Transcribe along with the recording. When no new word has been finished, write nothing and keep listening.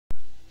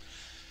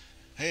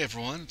Hey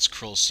everyone, it's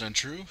Kroll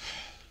Centru.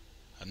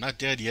 I'm not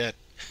dead yet.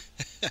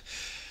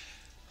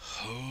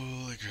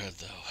 Holy crud,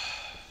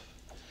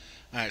 though.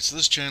 Alright, so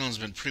this channel has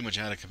been pretty much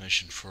out of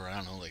commission for, I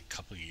don't know, like a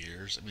couple of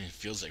years. I mean, it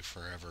feels like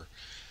forever.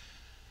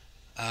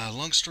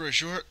 Long story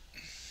short,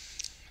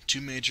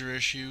 two major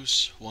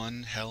issues.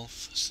 One,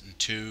 health, and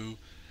two,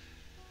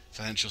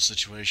 financial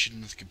situation.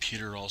 The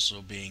computer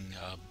also being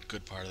a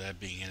good part of that,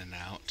 being in and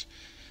out.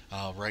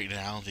 Right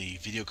now, the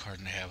video card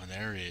I have in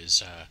there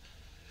is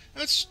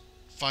that's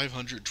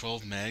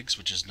 512 megs,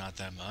 which is not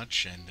that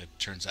much, and it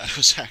turns out it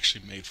was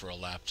actually made for a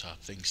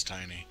laptop. Thing's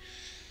tiny.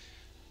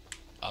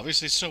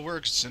 Obviously, it still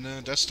works. It's in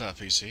a desktop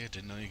PC. I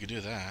didn't know you could do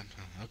that.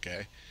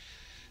 Okay.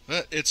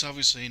 But it's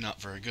obviously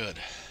not very good.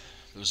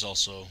 It was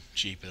also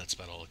cheap, and that's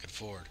about all I could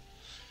afford.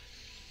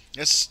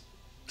 That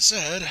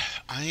said,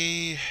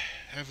 I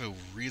have a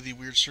really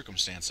weird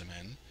circumstance I'm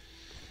in,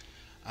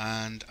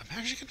 and I'm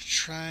actually going to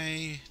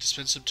try to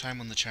spend some time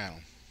on the channel.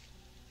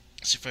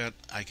 See if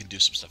I can do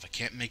some stuff. I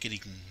can't make any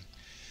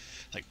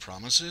like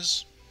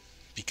promises,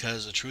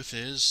 because the truth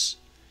is,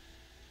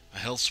 my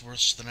health's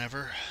worse than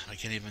ever. I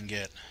can't even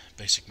get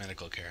basic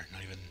medical care,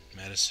 not even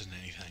medicine,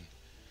 anything.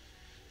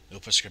 No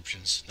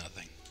prescriptions,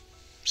 nothing.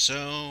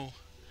 So,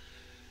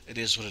 it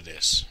is what it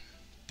is.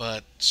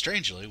 But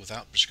strangely,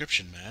 without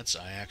prescription meds,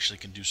 I actually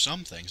can do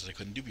some things that I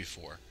couldn't do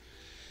before.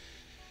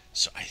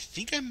 So I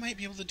think I might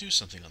be able to do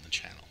something on the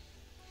channel.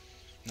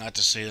 Not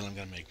to say that I'm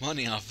going to make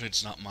money off of it.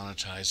 It's not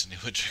monetized, and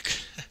it would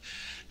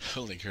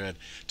holy crud.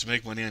 To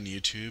make money on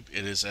YouTube,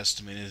 it is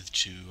estimated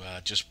to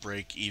just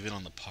break even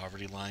on the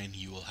poverty line,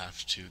 you will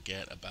have to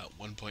get about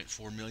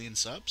 1.4 million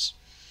subs.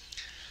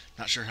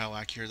 Not sure how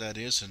accurate that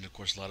is, and of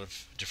course a lot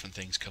of different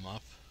things come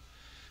up.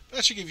 But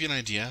that should give you an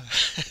idea.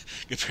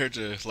 Compared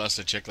to last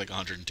I checked, like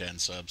 110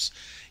 subs.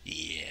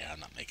 Yeah, I'm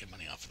not making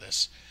money off of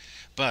this.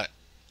 But,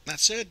 that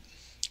said,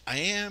 I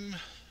am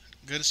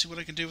going to see what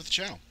I can do with the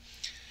channel.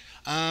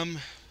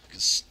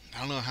 Because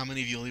I don't know how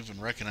many of you will even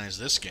recognize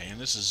this game.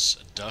 This is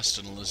Dust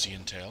and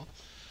Elysian Tale.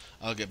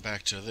 I'll get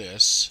back to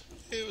this.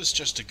 It was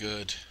just a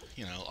good,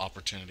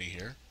 opportunity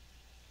here.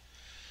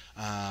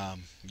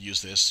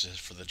 Use this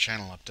for the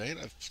channel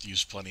update. I've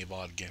used plenty of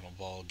odd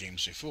ball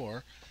games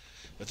before.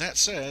 But that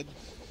said,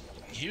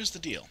 here's the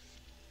deal.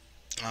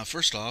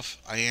 First off,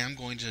 I am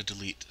going to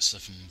delete some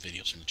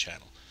videos from the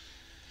channel.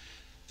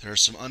 There are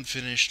some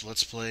unfinished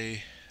Let's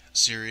Play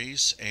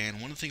series,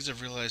 and one of the things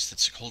I've realized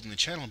that's holding the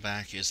channel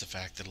back is the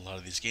fact that a lot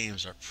of these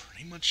games are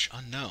pretty much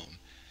unknown.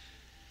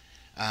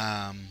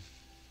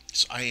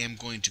 So I am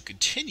going to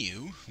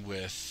continue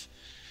with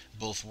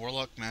both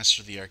Warlock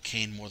Master of the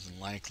Arcane, more than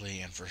likely,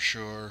 and for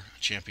sure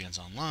Champions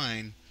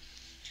Online,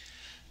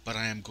 but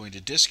I am going to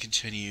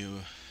discontinue,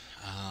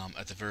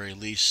 at the very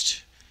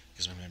least,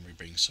 because my memory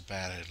being so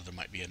bad, I know there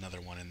might be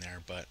another one in there,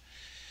 but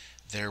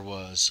there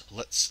was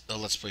a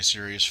Let's Play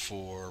series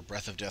for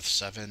Breath of Death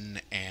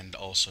 7, and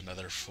also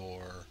another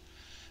for,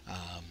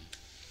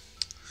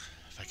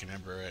 if I can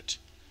remember it,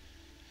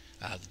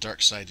 The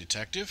Dark Side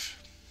Detective.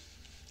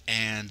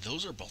 And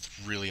those are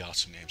both really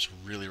awesome games.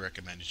 Really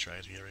recommend you try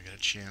it if you ever get a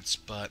chance.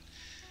 But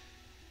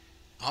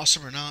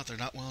awesome or not, they're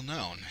not well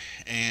known.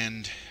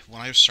 And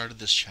when I started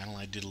this channel,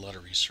 I did a lot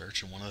of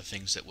research, and one of the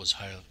things that was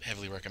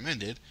heavily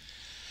recommended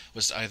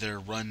was to either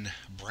run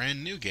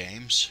brand new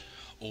games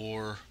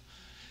or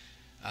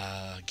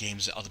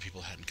games that other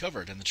people hadn't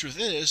covered. And the truth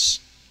is,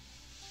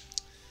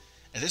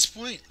 at this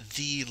point,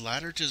 the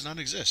latter does not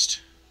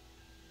exist.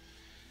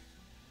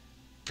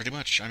 Pretty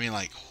much. I mean,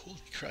 like, holy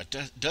crap.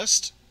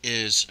 Dust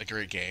is a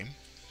great game,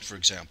 for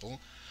example.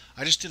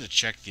 I just did a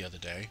check the other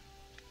day,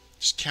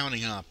 just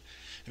counting up.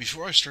 And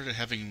before I started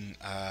having,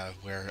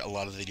 where a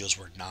lot of the videos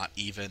were not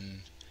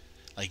even,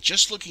 like,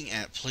 just looking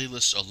at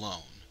playlists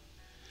alone,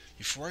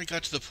 before I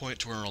got to the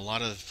point where a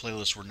lot of the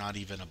playlists were not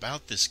even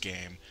about this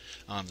game,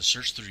 on the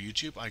search through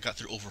YouTube, I got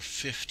through over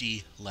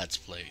 50 Let's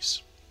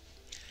Plays.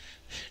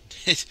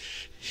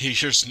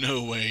 There's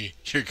no way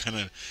you're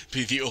gonna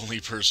be the only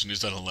person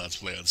who's done a Let's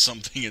Play on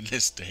something in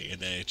this day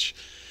and age.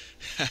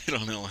 I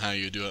don't know how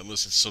you do it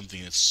unless it's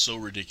something that's so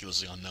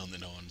ridiculously unknown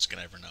that no one's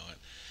gonna ever know it.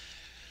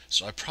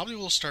 So I probably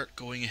will start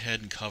going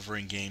ahead and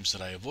covering games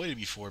that I avoided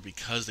before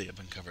because they have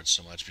been covered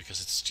so much, because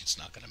it's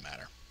not gonna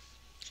matter.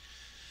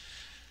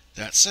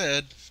 That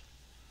said,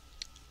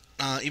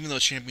 even though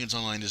Champions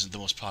Online isn't the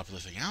most popular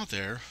thing out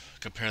there,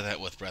 compare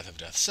that with Breath of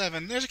Death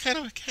 7, there's a kind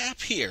of a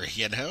cap here,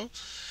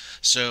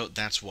 So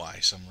that's why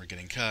some were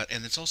getting cut,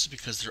 and it's also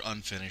because they're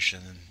unfinished,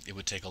 and it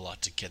would take a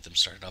lot to get them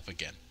started up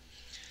again.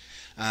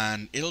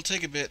 And it'll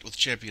take a bit with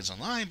Champions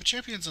Online, but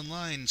Champions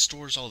Online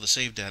stores all the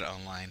save data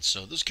online,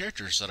 so those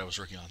characters that I was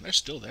working on, they're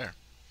still there.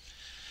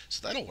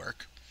 So that'll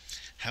work.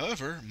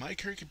 However, my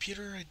current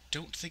computer, I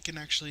don't think can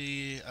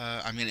actually,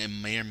 I mean, it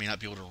may or may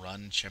not be able to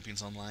run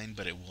Champions Online,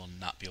 but it will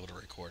not be able to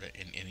record it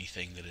in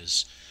anything that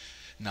is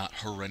not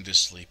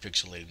horrendously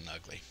pixelated and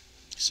ugly.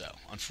 So,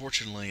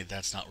 unfortunately,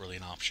 that's not really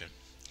an option.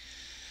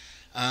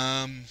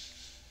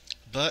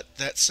 But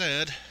that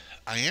said,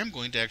 I am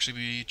going to actually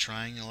be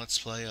trying a Let's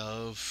Play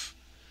of,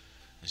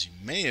 as you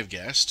may have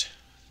guessed,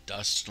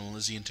 Dust and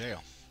Elysian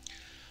Tale.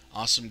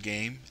 Awesome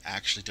game.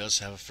 Actually does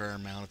have a fair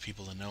amount of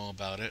people that know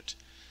about it.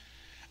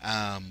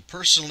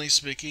 Personally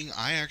speaking,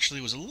 I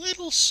actually was a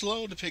little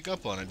slow to pick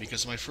up on it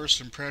because my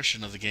first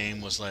impression of the game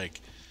was like,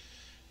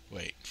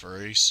 wait,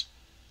 furries?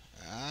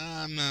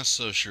 I'm not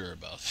so sure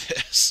about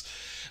this.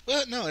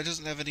 But no, it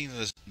doesn't have any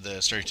of the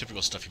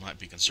stereotypical stuff you might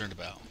be concerned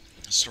about.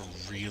 It's a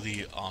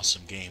really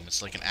awesome game.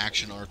 It's like an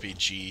action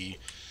RPG.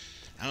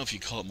 I don't know if you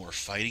call it more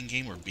fighting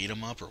game or beat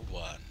 'em up or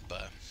what,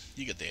 but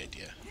you get the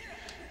idea.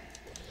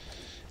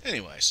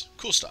 Anyways,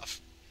 cool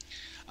stuff.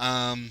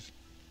 Um,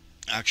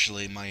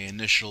 Actually, my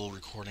initial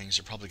recordings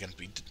are probably going to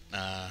be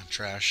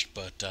trashed,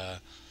 but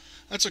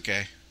that's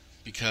okay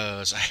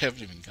because I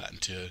haven't even gotten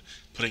to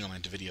putting them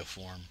into video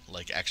form,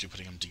 like actually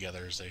putting them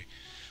together. As they,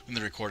 when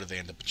they're recorded, they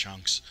end up in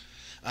chunks.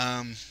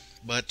 Um,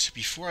 but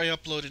before I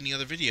upload any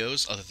other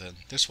videos other than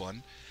this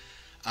one,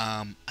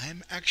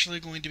 I'm actually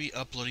going to be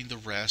uploading the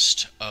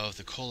rest of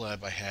the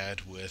collab I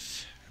had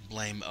with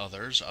Blame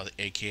Others,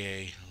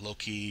 aka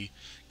Loki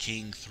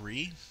King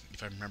 3,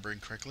 if I'm remembering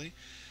correctly.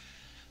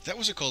 That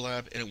was a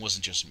collab, and it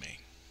wasn't just me.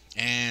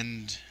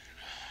 And,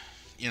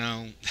 you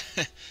know,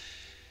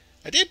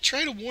 I did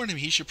try to warn him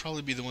he should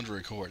probably be the one to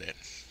record it,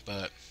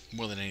 but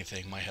more than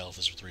anything, my health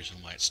is the reason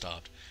why it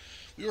stopped.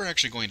 We were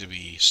actually going to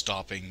be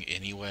stopping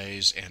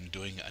anyways and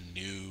doing a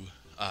new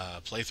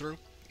playthrough.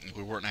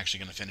 We weren't actually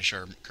going to finish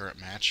our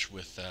current match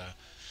with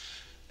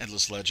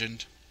Endless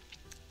Legend.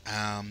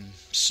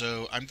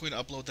 So I'm going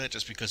to upload that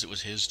just because it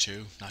was his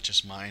too, not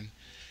just mine.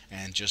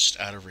 And just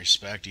out of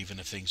respect, even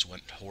if things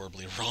went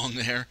horribly wrong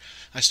there,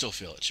 I still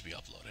feel it should be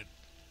uploaded.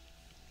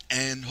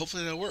 And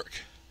hopefully that'll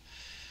work.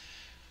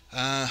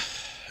 Uh,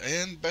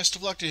 and best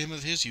of luck to him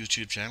with his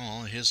YouTube channel,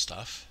 all of his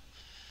stuff.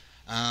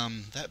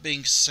 That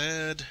being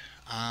said,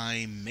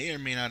 I may or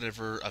may not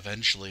ever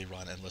eventually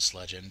run Endless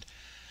Legend.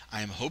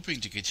 I am hoping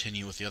to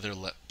continue with the other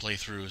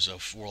playthroughs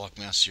of Warlock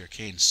Master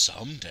Arcane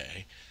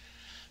someday.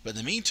 But in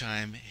the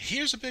meantime,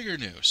 here's a bigger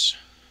news.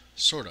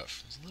 Sort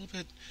of. It's a little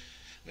bit...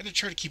 I'm going to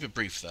try to keep it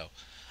brief, though.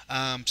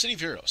 City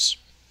of Heroes.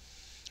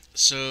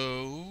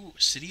 So,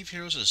 City of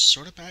Heroes is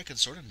sort of back and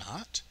sort of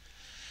not.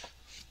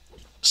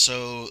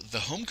 So, the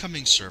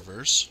Homecoming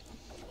servers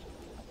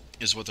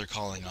is what they're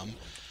calling them.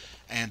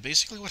 And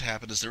basically what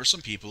happened is there were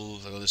some people,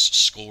 though this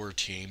SCORE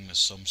team is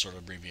some sort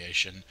of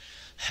abbreviation,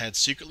 had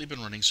secretly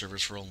been running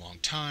servers for a long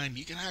time.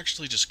 You can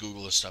actually just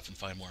Google this stuff and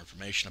find more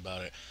information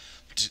about it.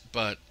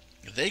 But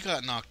they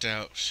got knocked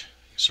out,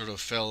 sort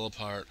of fell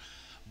apart,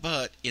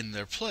 but in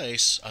their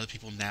place, other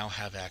people now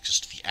have access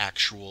to the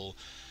actual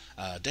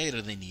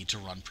data they need to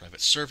run private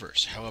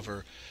servers.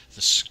 However,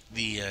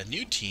 the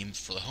new team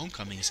for the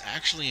Homecoming is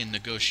actually in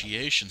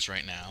negotiations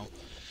right now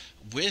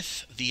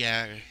with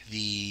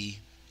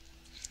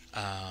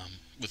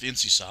with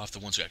NCSoft, the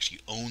ones who actually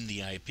own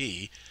the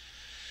IP,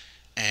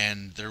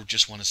 and they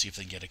just want to see if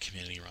they can get a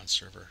community-run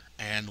server.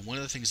 And one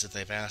of the things that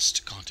they've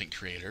asked content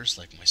creators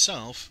like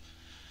myself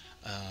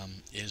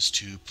is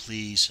to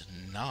please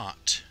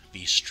not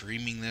be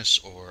streaming this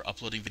or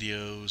uploading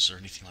videos or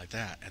anything like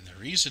that. And the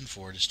reason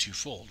for it is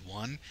twofold.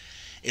 One,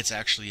 it's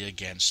actually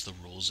against the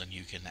rules, and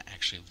you can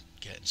actually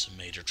get in some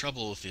major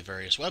trouble with the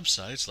various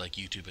websites like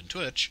YouTube and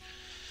Twitch.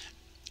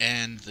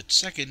 And the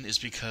second is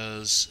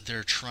because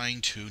they're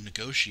trying to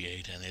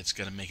negotiate, and it's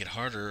going to make it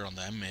harder on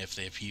them if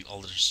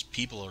all these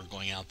people are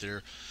going out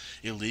there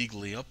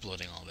illegally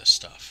uploading all this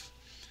stuff.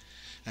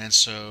 And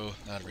so,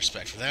 out of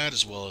respect for that,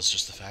 as well as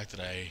just the fact that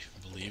I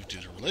believe,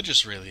 due to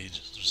religious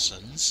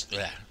reasons,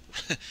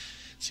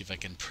 see if I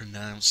can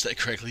pronounce that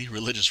correctly,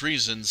 religious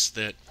reasons,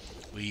 that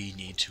we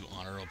need to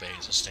honor, obey,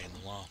 and sustain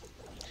the law.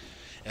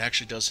 It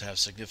actually does have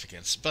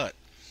significance, but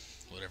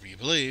whatever you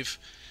believe,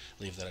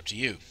 leave that up to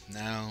you.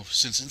 Now,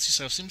 since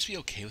NCSoft seems to be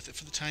okay with it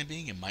for the time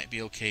being, it might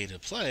be okay to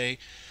play,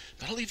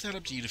 but I'll leave that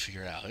up to you to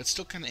figure out. It's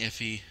still kind of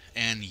iffy,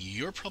 and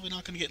you're probably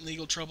not going to get in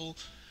legal trouble.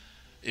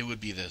 It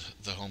would be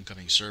the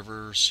Homecoming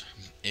servers,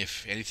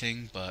 if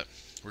anything, but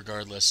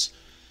regardless,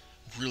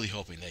 really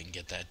hoping they can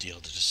get that deal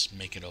to just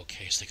make it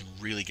okay so they can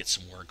really get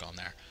some work on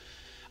there.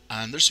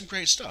 There's some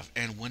great stuff,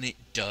 and when it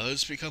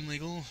does become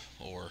legal,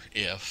 or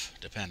if,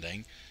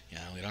 depending,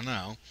 we don't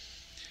know,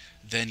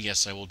 then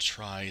yes, I will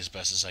try as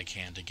best as I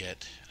can to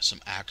get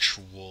some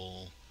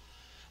actual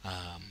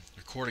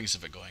recordings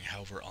of it going.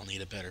 However, I'll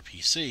need a better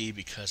PC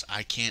because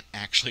I can't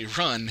actually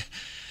run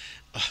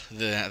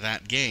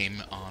that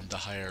game on the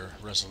higher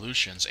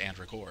resolutions and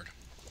record.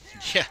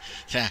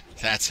 Yeah,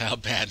 that's how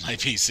bad my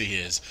PC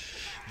is.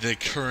 The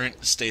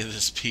current state of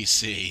this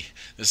PC,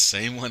 the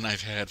same one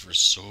I've had for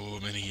so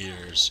many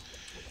years.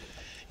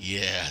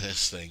 Yeah,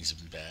 this thing's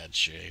in bad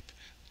shape,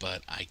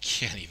 but I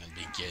can't even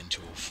begin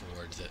to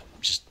afford the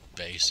just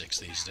basics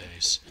these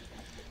days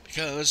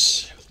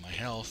because with my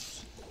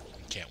health,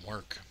 it can't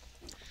work.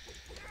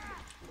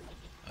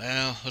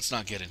 Well, let's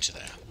not get into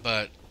that,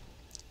 but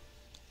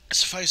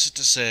suffice it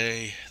to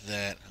say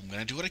that I'm going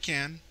to do what I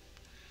can.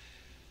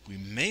 We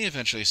may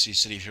eventually see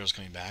City of Heroes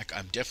coming back.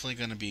 I'm definitely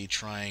going to be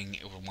trying,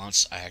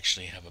 once I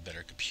actually have a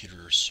better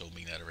computer,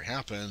 assuming that ever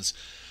happens,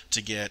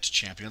 to get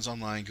Champions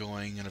Online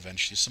going and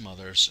eventually some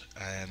others,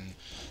 and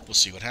we'll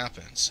see what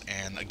happens.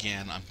 And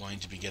again, I'm going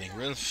to be getting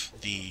rid of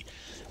the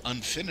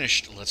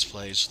unfinished Let's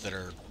Plays that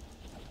are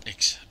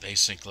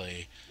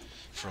basically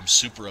from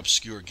super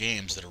obscure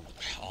games that are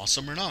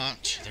awesome or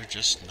not. They're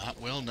just not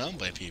well known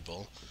by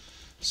people.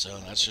 So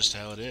that's just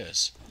how it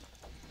is.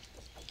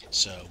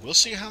 So we'll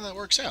see how that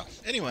works out.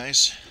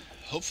 Anyways,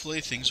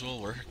 hopefully things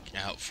will work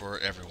out for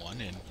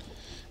everyone and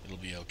it'll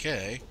be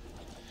okay.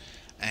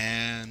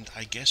 And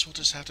I guess we'll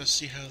just have to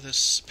see how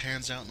this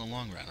pans out in the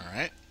long run,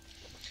 alright?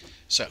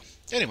 So,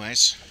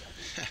 anyways,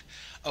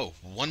 oh,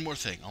 one more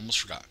thing, almost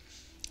forgot.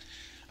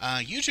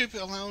 YouTube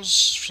allows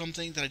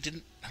something that I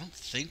don't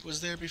think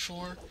was there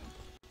before.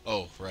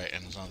 Oh, right,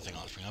 and there's another thing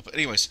I'll bring up. But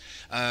anyways,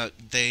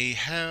 they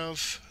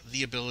have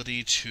the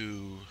ability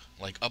to,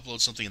 like,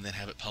 upload something and then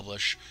have it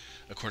publish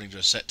according to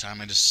a set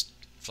time. I just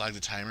flagged the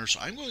timer, so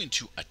I'm going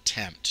to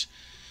attempt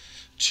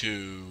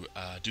to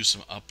do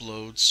some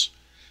uploads,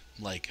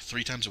 like,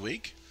 3 times a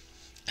week.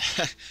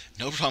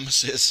 No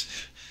promises.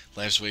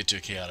 Life's way too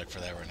chaotic for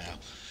that right now.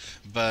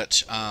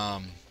 But,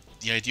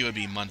 the idea would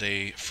be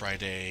Monday,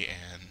 Friday,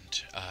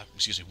 and,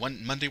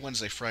 Monday,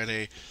 Wednesday,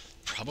 Friday,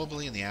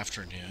 probably in the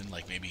afternoon,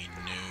 like maybe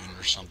noon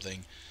or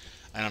something.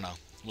 I don't know.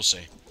 We'll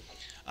see.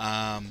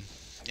 And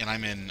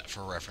I'm in,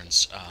 for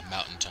reference,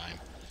 Mountain Time.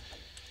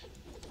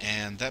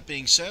 And that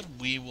being said,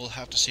 we will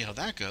have to see how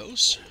that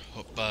goes.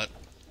 But,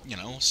 you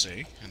know, we'll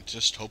see. And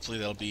just hopefully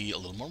that'll be a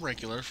little more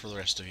regular for the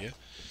rest of you,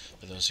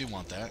 for those who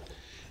want that.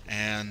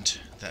 And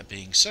that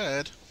being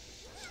said,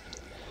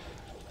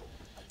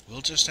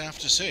 we'll just have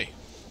to see.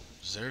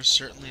 There's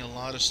certainly a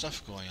lot of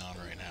stuff going on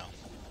right now.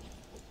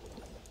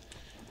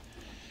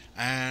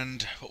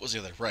 And what was the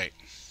other? Right.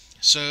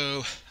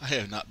 So, I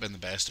have not been the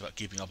best about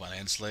keeping up on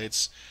end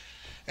slates.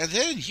 And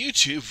then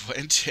YouTube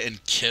went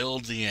and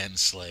killed the end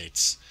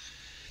slates.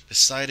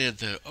 Decided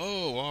that,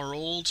 oh, our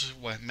old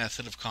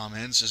method of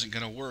comments isn't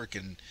going to work.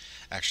 And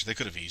actually, they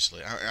could have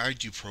easily. I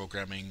do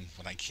programming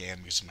when I can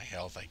because of my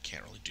health. I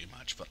can't really do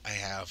much. But I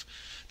have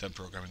done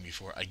programming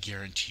before. I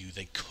guarantee you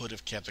they could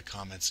have kept the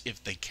comments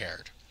if they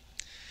cared.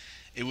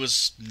 It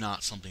was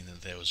not something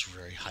that was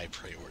very high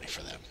priority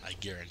for them. I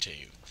guarantee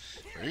you.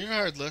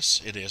 Regardless,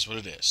 it is what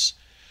it is.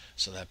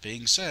 So that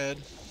being said,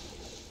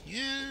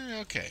 yeah,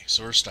 okay,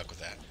 so we're stuck with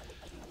that.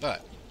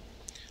 But,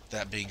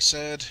 that being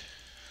said,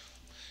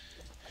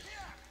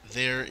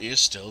 there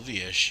is still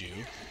the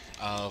issue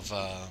of,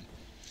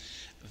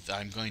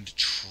 I'm going to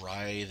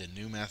try the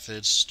new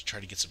methods to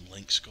try to get some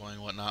links going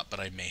and whatnot, but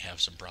I may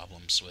have some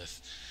problems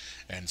with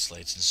end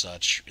slates and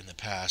such in the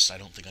past. I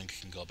don't think I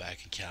can go back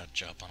and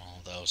catch up on all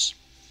of those.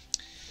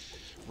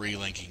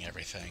 Relinking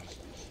everything,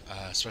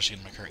 especially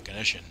in my current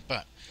condition,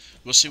 but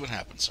we'll see what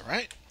happens,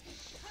 alright?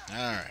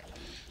 Alright,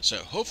 so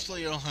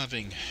hopefully you're all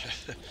having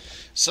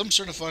some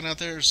sort of fun out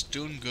there, is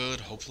doing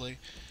good, hopefully.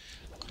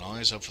 Can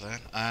always hope for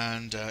that.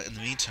 And in the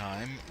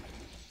meantime,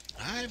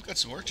 I've got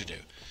some work to do.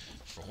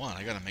 For one,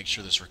 I gotta make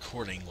sure this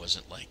recording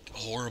wasn't, like,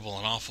 horrible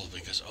and awful,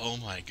 because, oh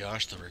my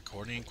gosh, the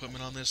recording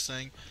equipment on this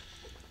thing.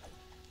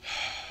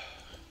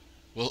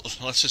 Well,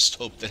 let's just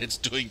hope that it's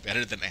doing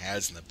better than it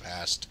has in the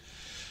past.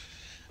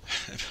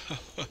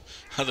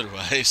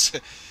 Otherwise,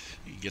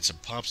 you get some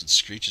pops and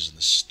screeches in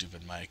this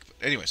stupid mic.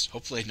 But anyways,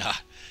 hopefully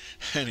not.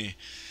 And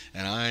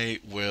I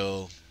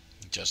will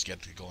just get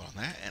going on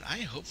that, and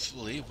I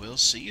hopefully will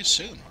see you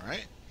soon,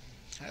 alright?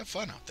 Have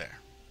fun out there.